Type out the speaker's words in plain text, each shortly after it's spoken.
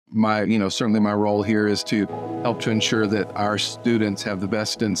certainly my role here is to help to ensure that our students have the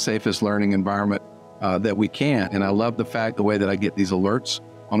best and safest learning environment that we can. And I love the way that I get these alerts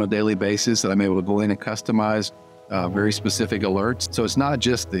on a daily basis, that I'm able to go in and customize very specific alerts. So it's not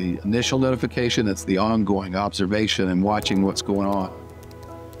just the initial notification, it's the ongoing observation and watching what's going on.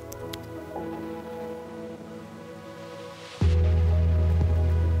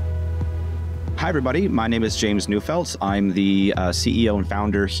 Hi, everybody. My name is James Neufeld. I'm the CEO and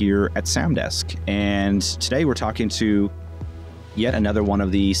founder here at Samdesk. And today we're talking to yet another one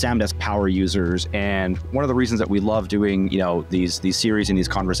of the Samdesk power users. And one of the reasons that we love doing, these series and these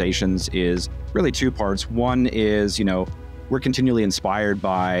conversations is really two parts. One is, we're continually inspired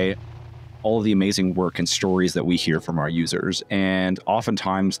by all of the amazing work and stories that we hear from our users. And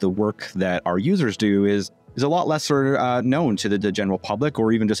oftentimes the work that our users do is a lot lesser known to the general public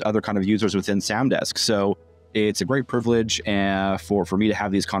or even just other kind of users within Samdesk. So it's a great privilege for me to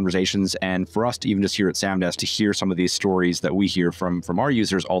have these conversations and for us to even just here at Samdesk to hear some of these stories that we hear from our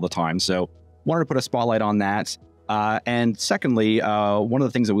users all the time. So wanted to put a spotlight on that. And secondly, one of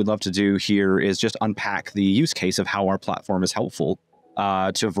the things that we'd love to do here is just unpack the use case of how our platform is helpful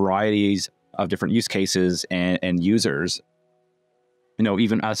to varieties of different use cases and users.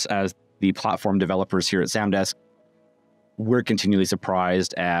 Even us as the platform developers here at Samdesk, we're continually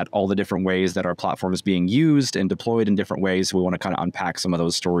surprised at all the different ways that our platform is being used and deployed in different ways. So we want to kind of unpack some of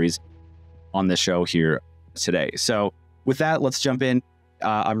those stories on the show here today. So with that, let's jump in.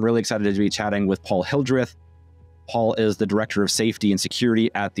 I'm really excited to be chatting with Paul Hildreth. Paul is the Director of Safety and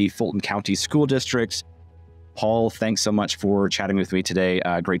Security at the Fulton County School District. Paul, thanks so much for chatting with me today.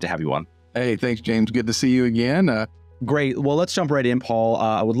 Great to have you on. Hey, thanks, James. Good to see you again. Great. Well, let's jump right in, Paul.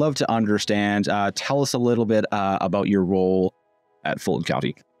 I would love to understand, tell us a little bit about your role at Fulton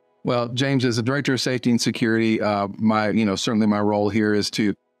County. Well, James, as a Director of Safety and Security, certainly my role here is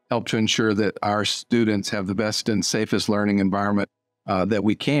to help to ensure that our students have the best and safest learning environment that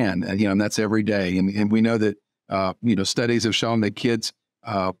we can, and that's every day. And we know that, studies have shown that kids,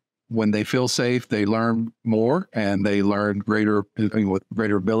 when they feel safe, they learn more and they learn with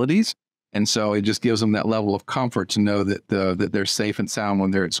greater abilities. And so it just gives them that level of comfort to know that that they're safe and sound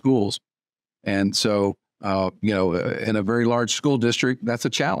when they're at schools. And so, in a very large school district, that's a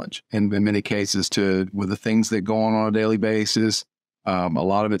challenge in many cases with the things that go on a daily basis. A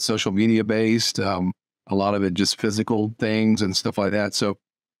lot of it social media based, a lot of it just physical things and stuff like that. So,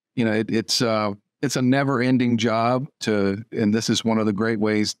 it's a never ending job and this is one of the great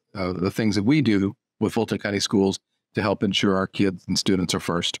ways, the things that we do with Fulton County Schools to help ensure our kids and students are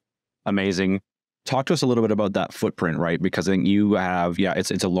first. Amazing. Talk to us a little bit about that footprint, right? Because I think you have,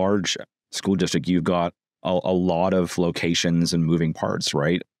 it's a large school district. You've got a lot of locations and moving parts,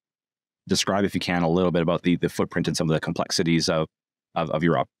 right? Describe, if you can, a little bit about the footprint and some of the complexities of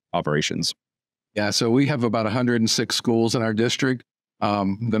your operations. Yeah, so we have about 106 schools in our district.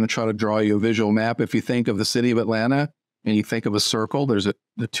 I'm going to try to draw you a visual map. If you think of the city of Atlanta and you think of a circle, the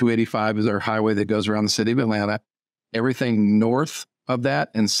 285 is our highway that goes around the city of Atlanta. Everything north of that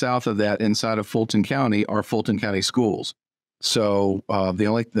and south of that inside of Fulton County are Fulton County schools. So the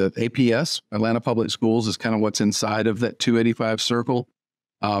APS, Atlanta Public Schools, is kind of what's inside of that 285 circle.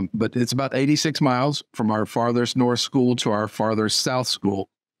 But it's about 86 miles from our farthest north school to our farthest south school.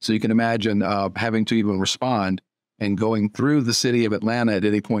 So you can imagine having to even respond and going through the city of Atlanta at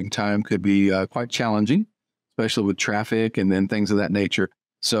any point in time could be quite challenging, especially with traffic and then things of that nature.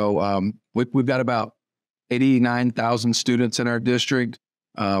 So we've got about 89,000 students in our district,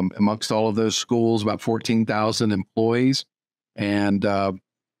 amongst all of those schools, about 14,000 employees, and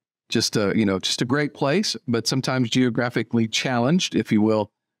just a great place, but sometimes geographically challenged, if you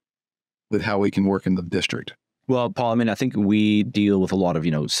will, with how we can work in the district. Well, Paul, I think we deal with a lot of,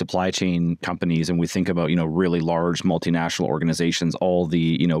 supply chain companies, and we think about, really large multinational organizations, all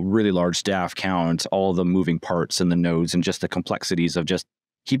the, really large staff count, all the moving parts and the nodes, and just the complexities of just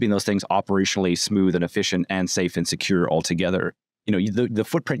keeping those things operationally smooth and efficient and safe and secure altogether. The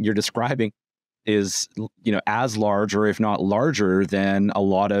footprint you're describing is, as large or if not larger than a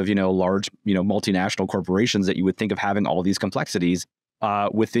lot of, large, multinational corporations that you would think of having all these complexities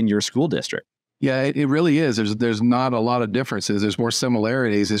within your school district. Yeah, it really is. There's not a lot of differences. There's more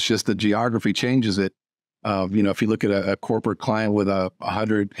similarities. It's just the geography changes it. If you look at a corporate client with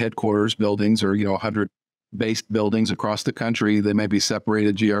 100 headquarters buildings or, 100 based buildings across the country, they may be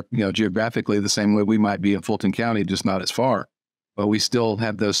separated geographically the same way we might be in Fulton County, just not as far. But we still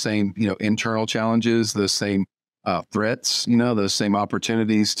have those same, internal challenges, those same threats, those same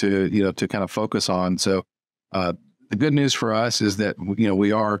opportunities to kind of focus on. So the good news for us is that,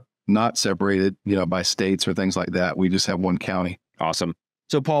 we are not separated, by states or things like that. We just have one county. Awesome.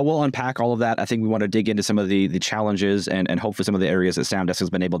 So, Paul, we'll unpack all of that. I think we want to dig into some of the challenges and hopefully some of the areas that Samdesk has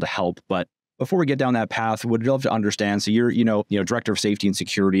been able to help. But before we get down that path, would love to understand. So, you're director of safety and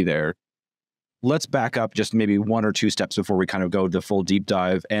security there. Let's back up just maybe one or two steps before we kind of go the full deep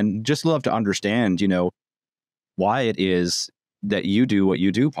dive, and just love to understand, why it is that you do what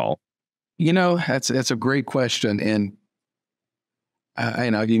you do, Paul. That's a great question, and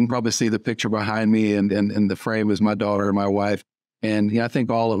you can probably see the picture behind me, and the frame is my daughter and my wife. And I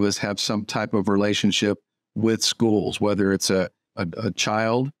think all of us have some type of relationship with schools, whether it's a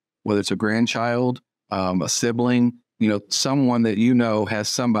child, whether it's a grandchild, a sibling, someone that has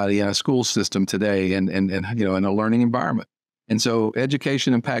somebody in a school system today and in a learning environment. And so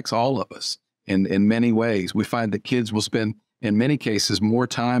education impacts all of us in many ways. We find that kids will spend, in many cases, more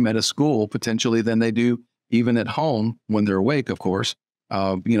time at a school potentially than they do even at home when they're awake, of course.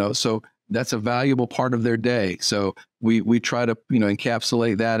 So that's a valuable part of their day. So we try to,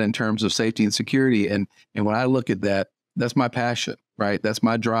 encapsulate that in terms of safety and security. And when I look at that, that's my passion, right? That's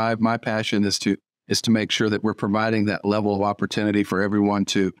my drive. My passion is to make sure that we're providing that level of opportunity for everyone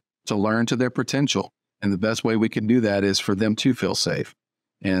to learn to their potential. And the best way we can do that is for them to feel safe.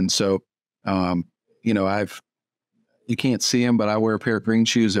 And so, you can't see them, but I wear a pair of green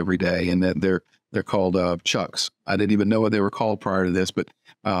shoes every day, and that they're called Chucks. I didn't even know what they were called prior to this, but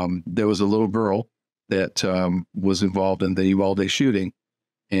there was a little girl that was involved in the Uvalde shooting,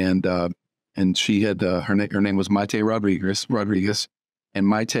 and she had her name was Maite Rodriguez, and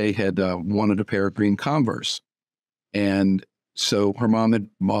Maite had wanted a pair of green Converse, and so her mom had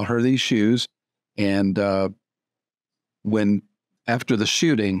bought her these shoes, and when after the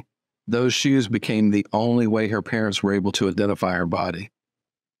shooting, those shoes became the only way her parents were able to identify her body.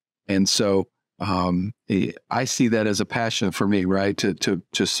 And so I see that as a passion for me, right? To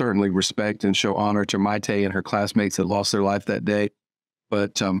certainly respect and show honor to Maite and her classmates that lost their life that day.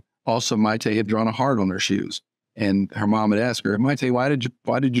 But also Maite had drawn a heart on her shoes. And her mom had asked her, Maite, why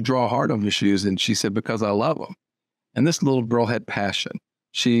did you draw a heart on your shoes? And she said, because I love them. And this little girl had passion.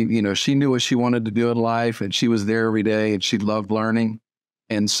 She knew what she wanted to do in life, and she was there every day, and she loved learning.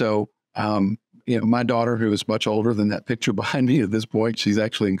 And so, my daughter, who is much older than that picture behind me at this point, she's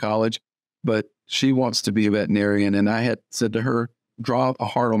actually in college, but she wants to be a veterinarian. And I had said to her, draw a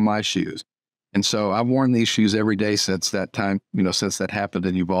heart on my shoes. And so I've worn these shoes every day since that time, since that happened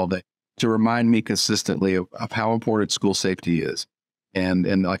in Uvalde, to remind me consistently of how important school safety is.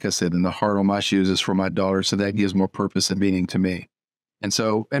 And like I said, and the heart on my shoes is for my daughter. So that gives more purpose and meaning to me.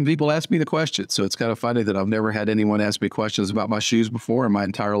 And people ask me the question. So it's kind of funny that I've never had anyone ask me questions about my shoes before in my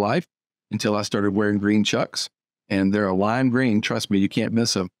entire life until I started wearing green Chucks. And they're a lime green. Trust me, you can't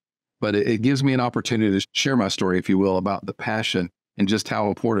miss them. But it gives me an opportunity to share my story, if you will, about the passion and just how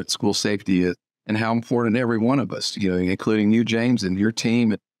important school safety is and how important every one of us, including you, James, and your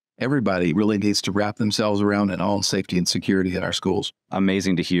team, and everybody really needs to wrap themselves around in all safety and security in our schools.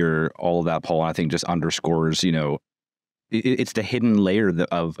 Amazing to hear all of that, Paul. I think just underscores, it's the hidden layer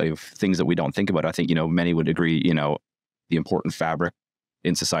of things that we don't think about. I think, many would agree, the important fabric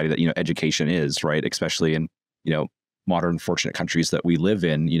in society that, education is, right? Especially in, modern fortunate countries that we live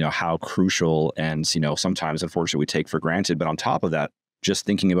in, how crucial and, sometimes unfortunately we take for granted. But on top of that, just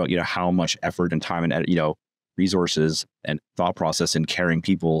thinking about, how much effort and time and, resources and thought process and caring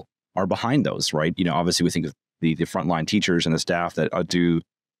people are behind those, right? Obviously we think of the frontline teachers and the staff that do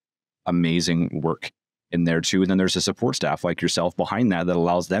amazing work in there too. And then there's a support staff like yourself behind that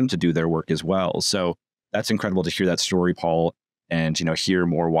allows them to do their work as well. So that's incredible to hear that story, Paul, and, hear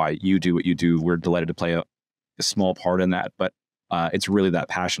more why you do what you do. We're delighted to play a small part in that, but it's really that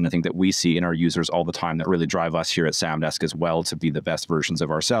passion, I think, that we see in our users all the time that really drive us here at Samdesk as well to be the best versions of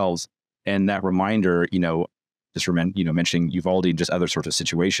ourselves. And that reminder, just mentioning Uvalde and just other sorts of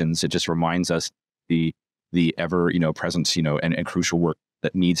situations, it just reminds us the ever, present, and crucial work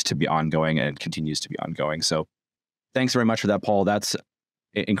that needs to be ongoing and continues to be ongoing. So thanks very much for that, Paul. That's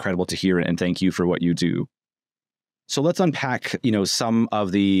incredible to hear. And thank you for what you do. So let's unpack, some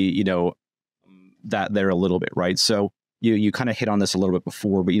of the, that there a little bit, right? So you kind of hit on this a little bit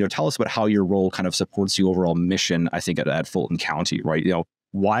before, but, tell us about how your role kind of supports the overall mission, I think, at Fulton County, right?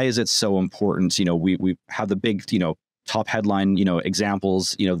 Why is it so important? We have the big, top headline,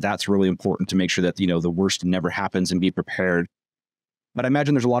 examples, that's really important to make sure that, the worst never happens and be prepared. But I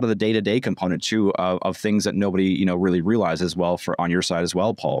imagine there's a lot of the day-to-day component too of things that nobody, really realizes well on your side as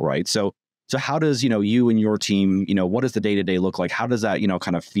well, Paul, right? So how does, you and your team, what does the day-to-day look like? How does that,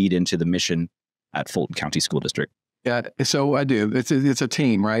 kind of feed into the mission at Fulton County School District? Yeah, so I do. It's a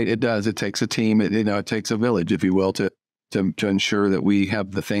team, right? It does. It takes a team. It takes a village, if you will, to ensure that we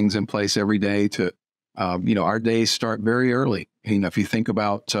have the things in place every day to Our days start very early. If you think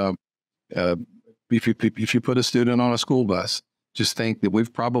about if you put a student on a school bus, just think that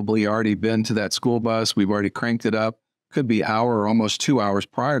we've probably already been to that school bus. We've already cranked it up. Could be hour or almost 2 hours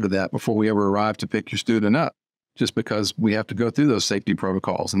prior to that before we ever arrive to pick your student up, just because we have to go through those safety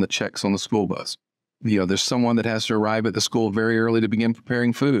protocols and the checks on the school bus. There's someone that has to arrive at the school very early to begin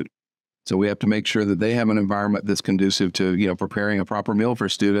preparing food. So we have to make sure that they have an environment that's conducive to, preparing a proper meal for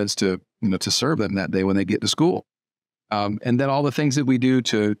students to serve them that day when they get to school. And then all the things that we do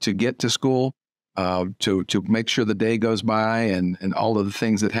to get to school, to make sure the day goes by, and all of the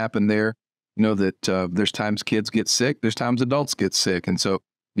things that happen there. That there's times kids get sick, there's times adults get sick. And so,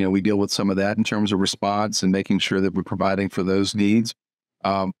 we deal with some of that in terms of response and making sure that we're providing for those needs.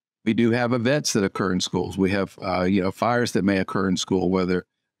 We do have events that occur in schools. We have, fires that may occur in school, whether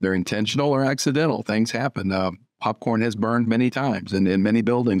they're intentional or accidental. Things happen. Popcorn has burned many times in many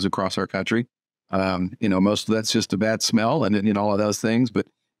buildings across our country. Most of that's just a bad smell and all of those things. But,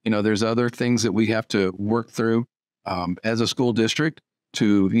 there's other things that we have to work through as a school district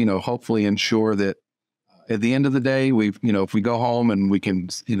to, hopefully ensure that at the end of the day, if we go home and we can,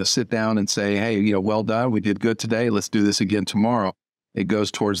 sit down and say, hey, well done, we did good today, let's do this again tomorrow. It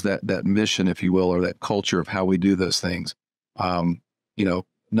goes towards that mission, if you will, or that culture of how we do those things.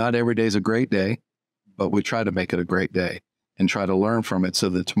 Not every day is a great day, but we try to make it a great day and try to learn from it so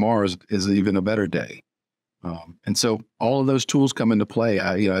that tomorrow is even a better day. And so all of those tools come into play.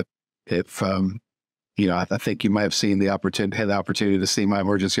 I think you might have had the opportunity to see my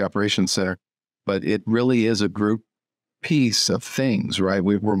emergency operations center, but it really is a group piece of things, right?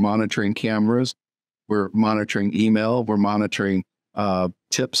 We're monitoring cameras, we're monitoring email, we're monitoring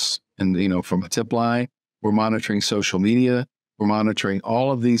tips, and from a tip line, we're monitoring social media, we're monitoring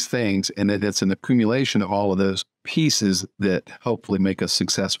all of these things, and it's an accumulation of all of those pieces that hopefully make us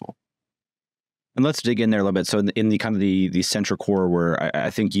successful. And let's dig in there a little bit. So in the kind of the central core where I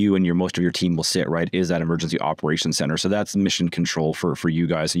think you and most of your team will sit, right, is that emergency operations center. So that's mission control for you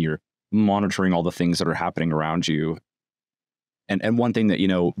guys, and you're monitoring all the things that are happening around you. And one thing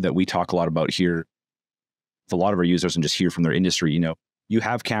that, that we talk a lot about here, with a lot of our users and just hear from their industry, you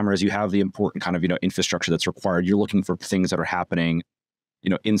have cameras, you have the important kind of, infrastructure that's required. You're looking for things that are happening,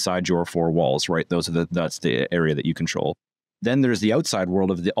 inside your four walls, right? That's the area that you control. Then there's the outside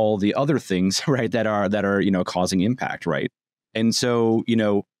world of all the other things, right, that are causing impact, right? And so,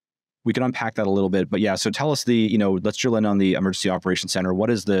 we can unpack that a little bit, but yeah. So tell us let's drill in on the Emergency Operations Center.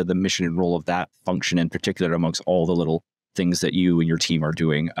 What is the mission and role of that function in particular amongst all the little things that you and your team are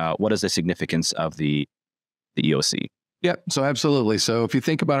doing? What is the significance of the EOC? Yeah, so absolutely. So if you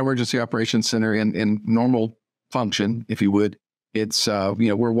think about Emergency Operations Center in normal function, if you would, it's,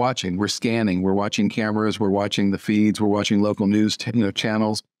 we're watching, we're scanning, we're watching cameras, we're watching the feeds, we're watching local news,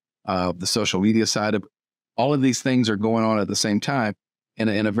 channels, the social media side of all of these things are going on at the same time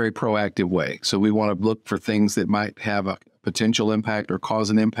in a very proactive way. So we want to look for things that might have a potential impact or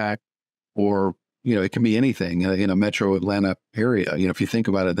cause an impact, or, it can be anything in a metro Atlanta area. If you think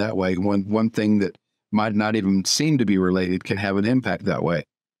about it that way, one thing that might not even seem to be related can have an impact that way.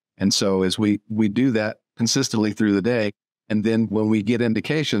 And so as we do that consistently through the day, and then when we get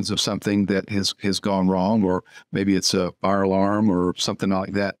indications of something that has gone wrong, or maybe it's a fire alarm or something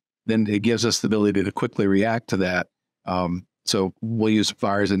like that, then it gives us the ability to quickly react to that. So we'll use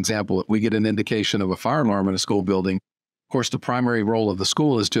fire as an example. If we get an indication of a fire alarm in a school building, of course, the primary role of the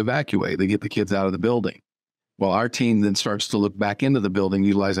school is to evacuate. They get the kids out of the building. Well, our team then starts to look back into the building,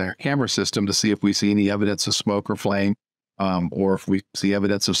 utilizing our camera system to see if we see any evidence of smoke or flame, or if we see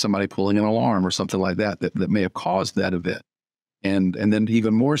evidence of somebody pulling an alarm or something like that may have caused that event. And then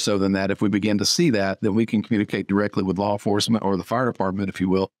even more so than that, if we begin to see that, then we can communicate directly with law enforcement or the fire department, if you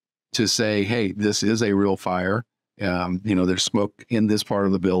will, to say, hey, this is a real fire. There's smoke in this part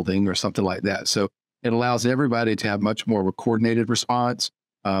of the building or something like that. So it allows everybody to have much more of a coordinated response.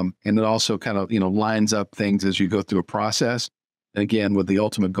 And it also kind of, lines up things as you go through a process. And again, with the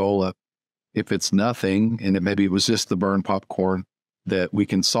ultimate goal of, if it's nothing, and maybe it was just the burned popcorn, that we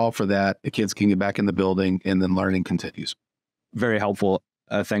can solve for that, the kids can get back in the building, and then learning continues. Very helpful.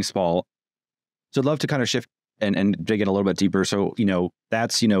 Thanks, Paul. So I'd love to kind of shift and dig in a little bit deeper. So,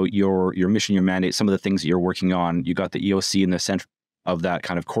 that's, your mission, your mandate, some of the things that you're working on. You got the EOC in the center of that,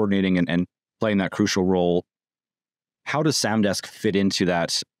 kind of coordinating and playing that crucial role. How does Samdesk fit into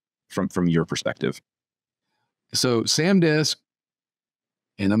that from your perspective? So Samdesk,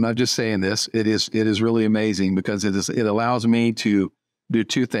 and I'm not just saying this, it is really amazing because it allows me to do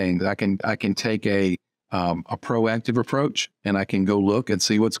two things. I can take a proactive approach, and I can go look and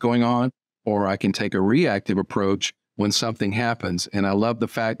see what's going on, or I can take a reactive approach when something happens. And I love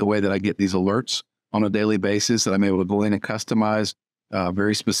the way that I get these alerts on a daily basis that I'm able to go in and customize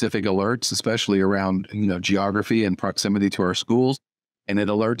very specific alerts, especially around, geography and proximity to our schools. And it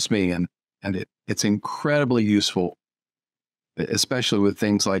alerts me, and it's incredibly useful, especially with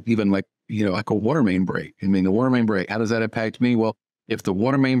things like like a water main break. I mean, the water main break, how does that impact me? Well, if the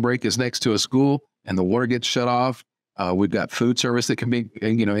water main break is next to a school and the water gets shut off, we've got food service that can be,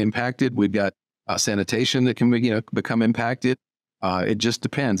 impacted. We've got sanitation that can be, become impacted. It just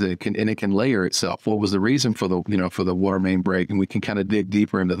depends. It can layer itself. What was the reason for the water main break? And we can kind of dig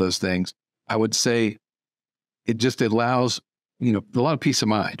deeper into those things. I would say it allows, a lot of peace of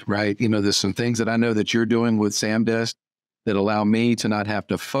mind, right? There's some things that I know that you're doing with Samdesk that allow me to not have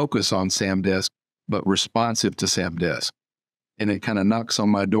to focus on Samdesk, but responsive to Samdesk. And it kind of knocks on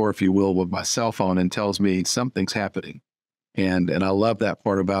my door, if you will, with my cell phone and tells me something's happening. And I love that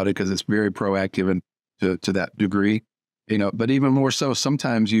part about it because it's very proactive and to that degree, but even more so,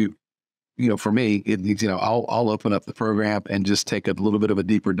 sometimes for me, I'll open up the program and just take a little bit of a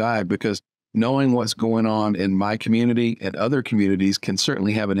deeper dive, because knowing what's going on in my community and other communities can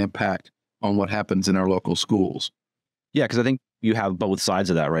certainly have an impact on what happens in our local schools. Yeah, because I think you have both sides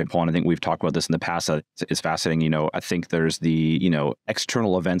of that, right, Paul? And I think we've talked about this in the past. It's fascinating. I think there's the,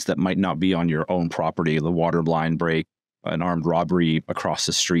 external events that might not be on your own property, the water line break, an armed robbery across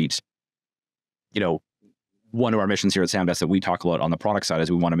the street. One of our missions here at Samdesk that we talk a lot on the product side is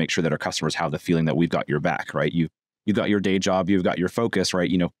we want to make sure that our customers have the feeling that we've got your back, right? You've got your day job, you've got your focus,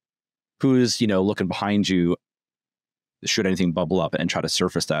 right? Who's, looking behind you should anything bubble up and try to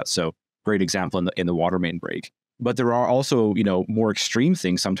surface that. So great example in the water main break. But there are also, more extreme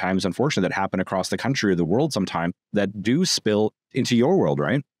things sometimes, unfortunately, that happen across the country or the world sometime that do spill into your world,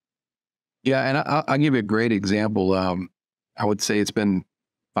 right? Yeah, and I'll give you a great example. I would say it's been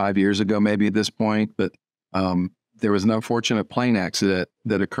 5 years ago, maybe at this point, but there was an unfortunate plane accident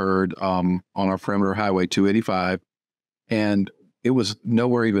that occurred on our perimeter highway 285, and it was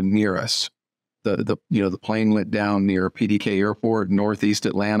nowhere even near us. The plane went down near PDK Airport, northeast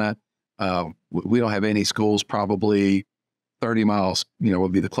Atlanta. We don't have any schools, probably 30 miles,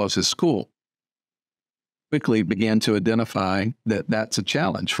 would be the closest school. Quickly began to identify that that's a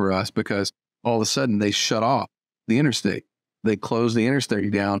challenge for us, because all of a sudden they shut off the interstate. They closed the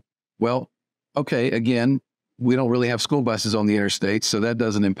interstate down. Well, okay, again, we don't really have school buses on the interstate, so that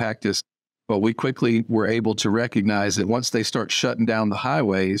doesn't impact us. But we quickly were able to recognize that once they start shutting down the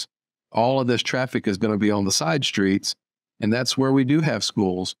highways, all of this traffic is going to be on the side streets, and that's where we do have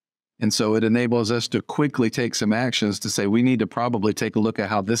schools. And so it enables us to quickly take some actions to say we need to probably take a look at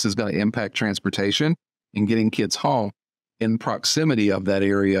how this is going to impact transportation and getting kids home in proximity of that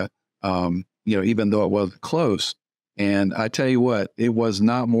area, even though it was close. And I tell you what, it was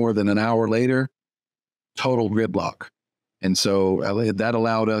not more than an hour later, total gridlock. And so that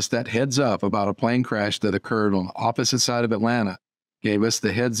allowed us that heads up about a plane crash that occurred on the opposite side of Atlanta, gave us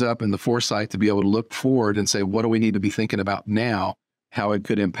the heads up and the foresight to be able to look forward and say, what do we need to be thinking about now, how it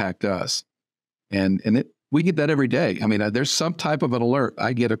could impact us? And we get that every day. I mean, there's some type of an alert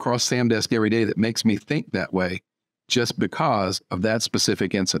I get across Samdesk every day that makes me think that way just because of that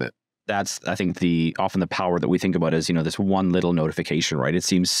specific incident. That's, I think, often the power that we think about is, this one little notification, right? It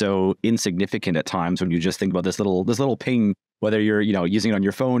seems so insignificant at times when you just think about this little ping, whether you're, using it on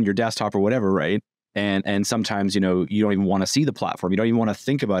your phone, your desktop or whatever, right? And sometimes, you don't even want to see the platform. You don't even want to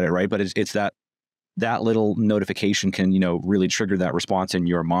think about it, right? But it's that little notification can, really trigger that response in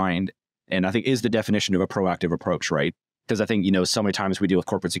your mind. And I think is the definition of a proactive approach, right? Because I think, so many times we deal with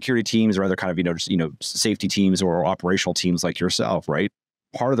corporate security teams or other kind of, safety teams or operational teams like yourself, right?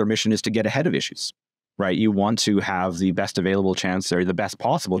 Part of their mission is to get ahead of issues, right? You want to have the best available chance or the best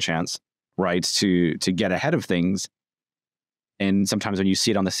possible chance, right? To get ahead of things. And sometimes when you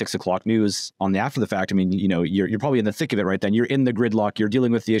see it on the 6 o'clock news on the after the fact, I mean, you're probably in the thick of it, right? Then you're in the gridlock, you're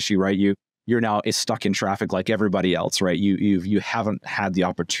dealing with the issue, right? You're now stuck in traffic like everybody else, right? You haven't had the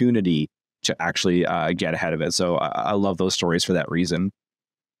opportunity to actually get ahead of it. So I love those stories for that reason.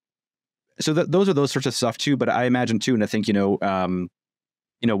 So those are those sorts of stuff too. But I imagine too, and I think,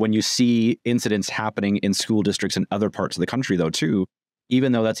 when you see incidents happening in school districts in other parts of the country, though, too,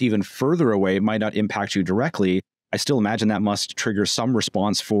 even though that's even further away, it might not impact you directly. I still imagine that must trigger some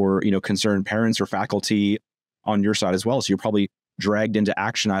response for, concerned parents or faculty on your side as well. So you're probably dragged into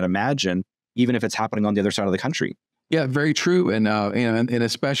action, I'd imagine, even if it's happening on the other side of the country. Yeah, very true. And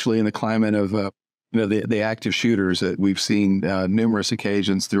especially in the climate of, the active shooters that we've seen numerous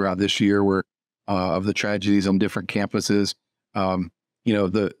occasions throughout this year where of the tragedies on different campuses.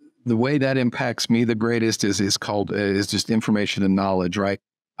 The way that impacts me the greatest is just information and knowledge, right?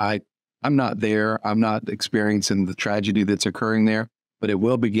 I'm not there. I'm not experiencing the tragedy that's occurring there, but it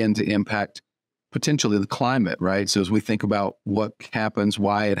will begin to impact potentially the climate, right? So as we think about what happens,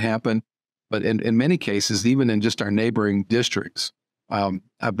 why it happened, but in many cases, even in just our neighboring districts,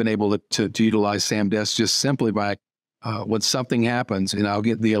 I've been able to utilize Samdesk just simply by when something happens, and I'll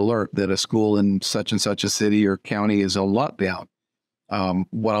get the alert that a school in such and such a city or county is a lockdown.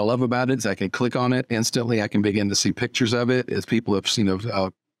 What I love about it is I can click on it instantly. I can begin to see pictures of it as people have seen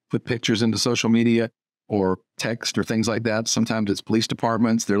put pictures into social media or text or things like that. Sometimes it's police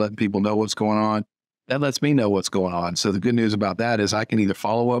departments. They're letting people know what's going on. That lets me know what's going on. So the good news about that is I can either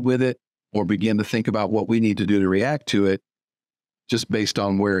follow up with it or begin to think about what we need to do to react to it just based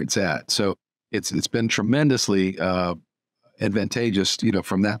on where it's at. So it's been tremendously advantageous,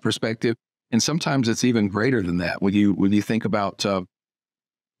 from that perspective. And sometimes it's even greater than that. When you think about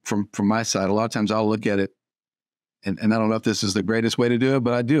from my side, a lot of times I'll look at it, and I don't know if this is the greatest way to do it,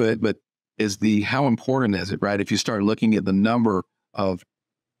 but I do it. But how important is it, right? If you start looking at the number of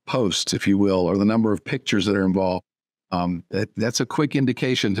posts, if you will, or the number of pictures that are involved, that's a quick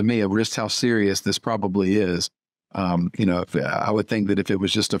indication to me of just how serious this probably is. If, I would think that if it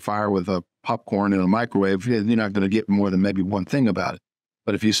was just a fire with a popcorn in a microwave, you're not going to get more than maybe one thing about it.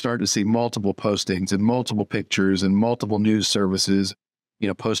 But if you start to see multiple postings and multiple pictures and multiple news services,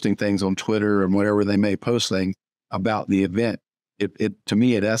 posting things on Twitter and whatever they may post things about the event, it to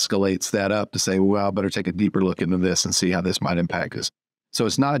me, it escalates that up to say, well, I better take a deeper look into this and see how this might impact us. So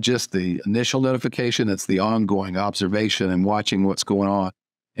it's not just the initial notification, it's the ongoing observation and watching what's going on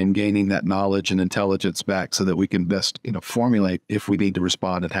and gaining that knowledge and intelligence back so that we can best, formulate if we need to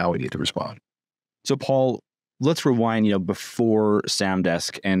respond and how we need to respond. So Paul, let's rewind, before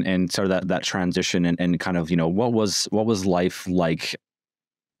Samdesk and sort of that transition and kind of, what was life like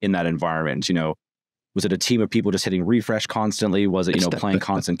in that environment? Was it a team of people just hitting refresh constantly? Was it, playing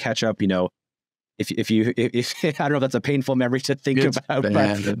constant catch up? If I don't know if that's a painful memory to think about,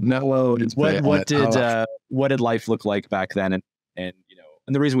 but no, what did life look like back then?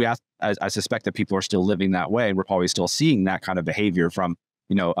 And the reason we asked, I suspect that people are still living that way, and we're probably still seeing that kind of behavior from,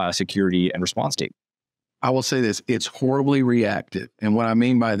 security and response team. I will say this, it's horribly reactive. And what I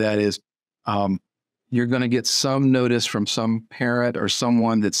mean by that is, you're going to get some notice from some parent or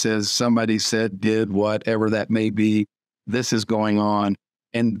someone that says somebody said, did, whatever that may be, this is going on.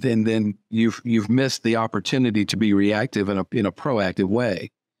 And then you've missed the opportunity to be reactive in a proactive way.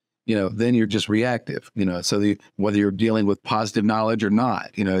 Then you're just reactive, so whether you're dealing with positive knowledge or not,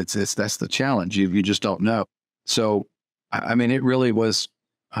 that's the challenge. You just don't know. So, I mean, it really was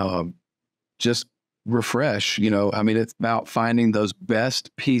just refresh, it's about finding those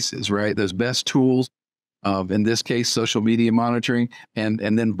best pieces, right? Those best tools of, in this case, social media monitoring, and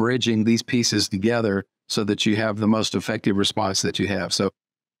then bridging these pieces together so that you have the most effective response that you have. So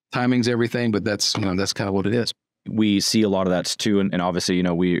timing's everything, but that's kind of what it is. We see a lot of that too, and obviously,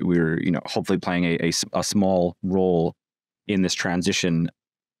 we're hopefully playing a small role in this transition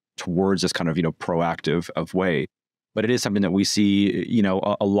towards this kind of proactive of way. But it is something that we see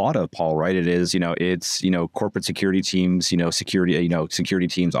a lot of, Paul, right? It is it's corporate security teams, security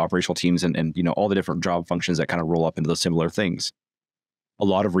teams, operational teams, and all the different job functions that kind of roll up into those similar things. A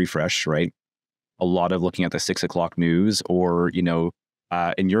lot of refresh, right? A lot of looking at the 6 o'clock news, or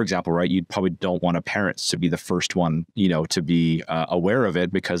in your example, right, you probably don't want a parent to be the first one, to be aware of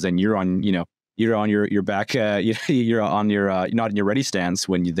it, because then you're on your back, you're on your not in your ready stance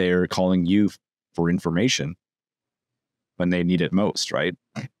when they're calling you for information when they need it most, right?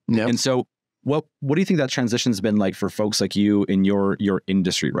 Yep. And so, what do you think that transition's been like for folks like you in your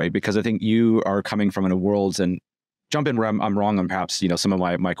industry, right? Because I think you are coming from a world, and jump in where I'm wrong on perhaps some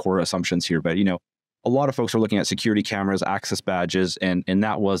of my core assumptions here, but a lot of folks are looking at security cameras, access badges, and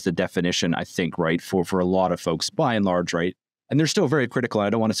that was the definition, I think, right, for a lot of folks by and large, right? And they're still very critical. I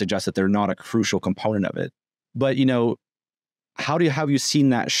don't want to suggest that they're not a crucial component of it. But, have you seen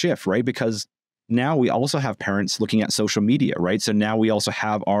that shift, right? Because now we also have parents looking at social media, right? So now we also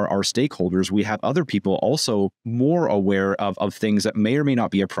have our stakeholders. We have other people also more aware of things that may or may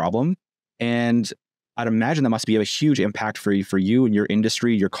not be a problem. And I'd imagine that must be a huge impact for you and your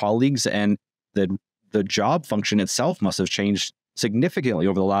industry, your colleagues, and the job function itself must have changed significantly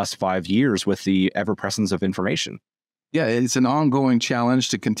over the last 5 years with the ever-presence of information. Yeah, it's an ongoing challenge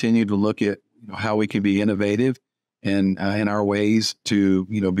to continue to look at how we can be innovative and in our ways to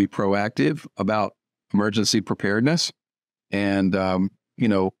be proactive about emergency preparedness, and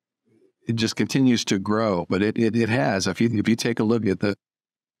it just continues to grow. But it has. If you take a look at the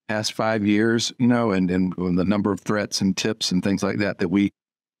past 5 years, and the number of threats and tips and things like that we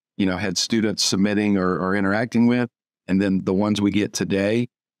had students submitting or interacting with, and then the ones we get today,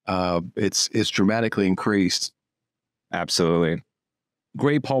 it's dramatically increased. Absolutely.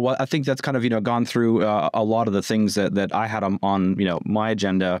 Great, Paul. Well, I think that's kind of, gone through a lot of the things that I had on my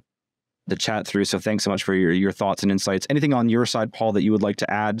agenda to chat through. So thanks so much for your thoughts and insights. Anything on your side, Paul, that you would like to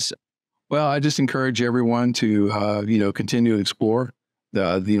add? Well, I just encourage everyone to, continue to explore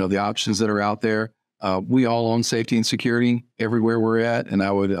the options that are out there. We all own safety and security everywhere we're at, and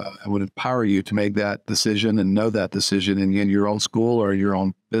I would empower you to make that decision and know that decision in your own school or your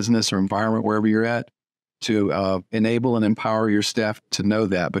own business or environment, wherever you're at, to enable and empower your staff to know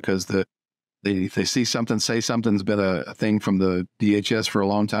that, because if they see something, say something's been a thing from the DHS for a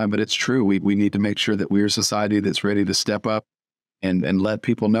long time, but it's true. We need to make sure that we're a society that's ready to step up and let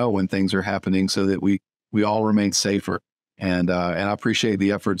people know when things are happening, so that we all remain safer. And I appreciate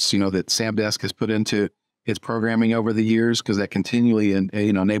the efforts, that Samdesk has put into its programming over the years, because that continually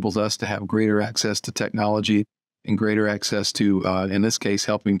enables us to have greater access to technology and greater access to, in this case,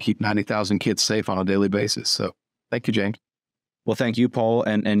 helping keep 90,000 kids safe on a daily basis. So thank you, James. Well, thank you, Paul,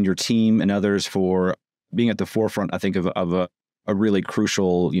 and your team and others for being at the forefront, I think, of a really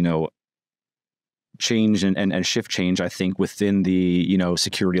crucial, change and shift change, I think, within the,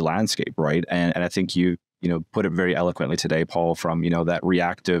 security landscape, right? And I think you put it very eloquently today, Paul, from, that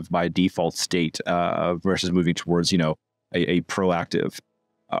reactive by default state versus moving towards, a proactive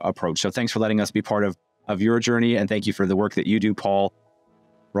approach. So thanks for letting us be part of your journey. And thank you for the work that you do, Paul,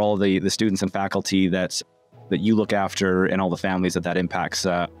 for all the students and faculty that you look after and all the families that impacts,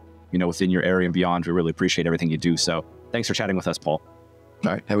 within your area and beyond. We really appreciate everything you do. So thanks for chatting with us, Paul.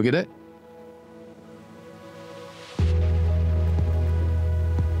 All right. Have a good day.